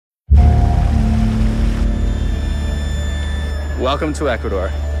Welcome to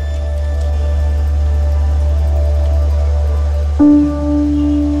Ecuador.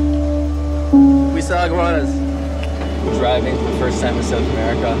 We saw iguanas. We're driving for the first time in South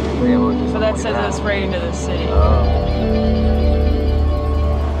America. So that sends us right into the city.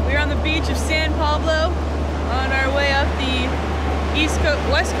 We're on the beach of San Pablo on our way up the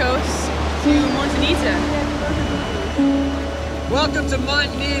west coast to Montanita. Welcome to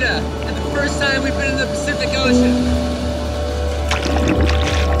Montanita, and the first time we've been in the Pacific Ocean.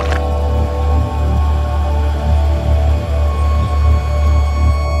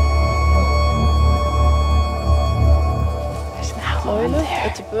 There's an owl in there.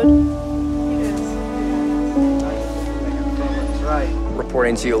 That's a good.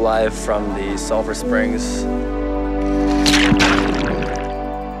 Reporting to you live from the Sulphur Springs. It's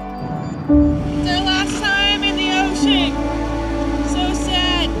our last time in the ocean. So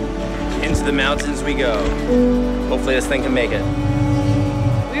sad. Into the mountains we go. Hopefully this thing can make it.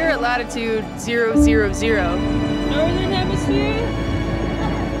 We're at latitude 000. Northern hemisphere?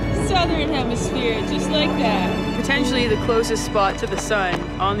 Southern hemisphere, just like that. Potentially the closest spot to the sun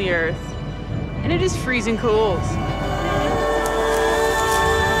on the Earth. And it is freezing cold.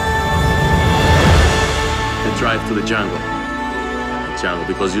 The drive to the jungle.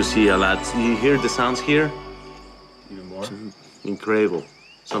 Because you see a lot. You hear the sounds here? Even more? Incredible.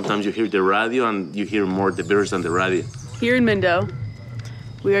 Sometimes you hear the radio and you hear more the birds than the radio. Here in Mindo,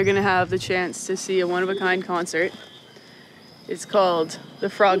 we are going to have the chance to see a one-of-a-kind concert. It's called the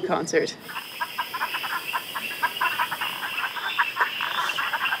Frog Concert.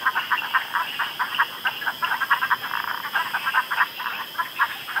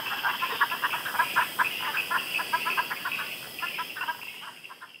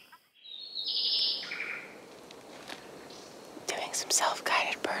 Doing some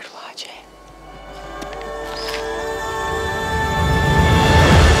self-guided bird watching.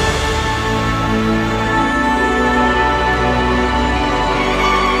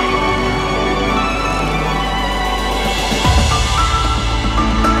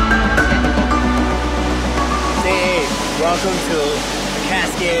 Welcome to a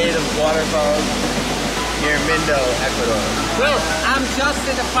cascade of waterfalls near Mindo, Ecuador. Well, I'm just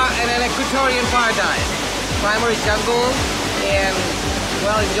in an Ecuadorian paradise. Primary jungle and,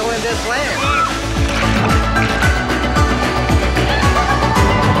 well, enjoying this land.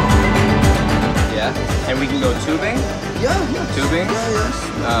 Yeah, and we can go tubing? Yeah. Tubing?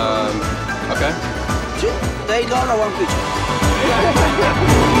 Yeah. Okay. $8 one picture.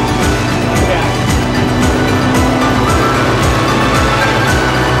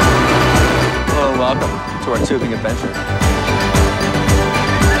 Hello, welcome to our tubing adventure.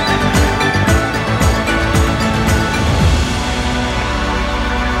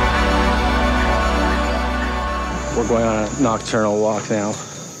 We're going on a nocturnal walk now.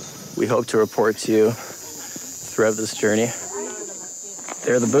 We hope to report to you throughout this journey.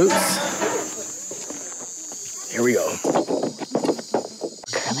 There are the boots. Here we go.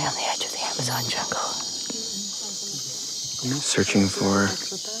 Currently on the edge of the Amazon jungle. Searching for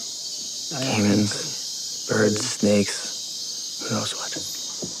caimans, birds, snakes, who knows what.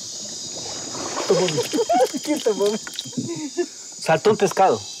 Saltó un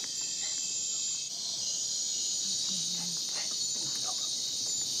pescado.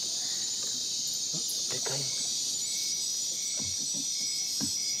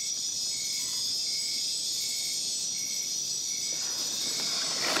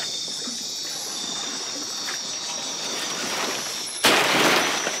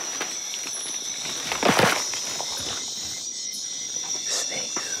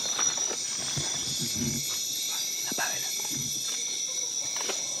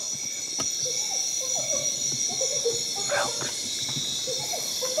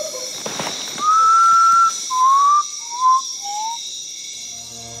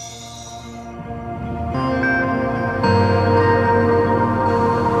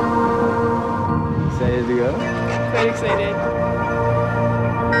 Excited to go? Quite excited.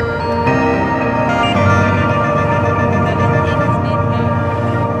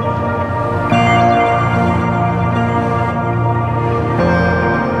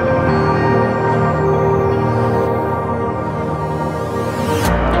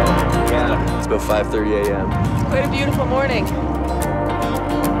 Yeah, it's about 5:30 a.m. Quite a beautiful morning.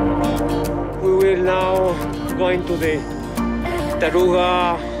 We will now going to the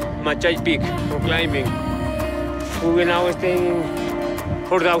Taruga Machay Peak for climbing. We will now stay in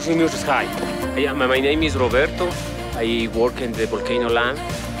 4,000 meters high. My name is Roberto. I work in the volcano land.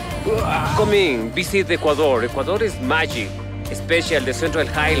 Come in, visit Ecuador. Ecuador is magic, especially the Central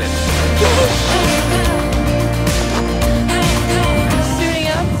Highlands.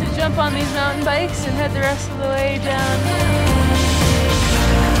 on these mountain bikes and head the rest of the way down.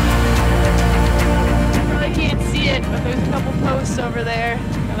 You probably can't see it, but there's a couple posts over there,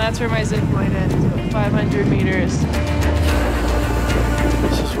 and that's where my zip line ends, about 500 meters.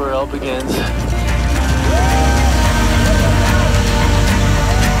 This is where it all begins.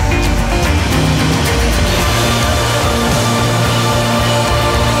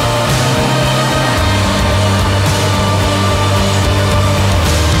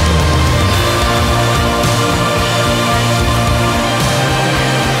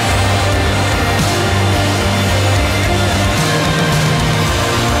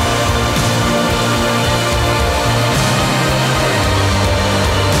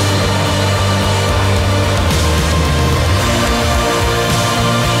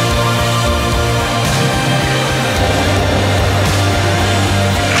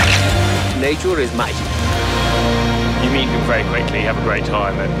 Nature is magic. You meet people very quickly, you have a great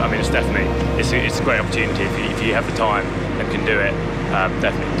time, and I mean it's definitely it's a great opportunity if you have the time and can do it.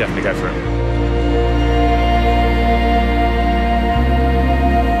 Definitely go for it.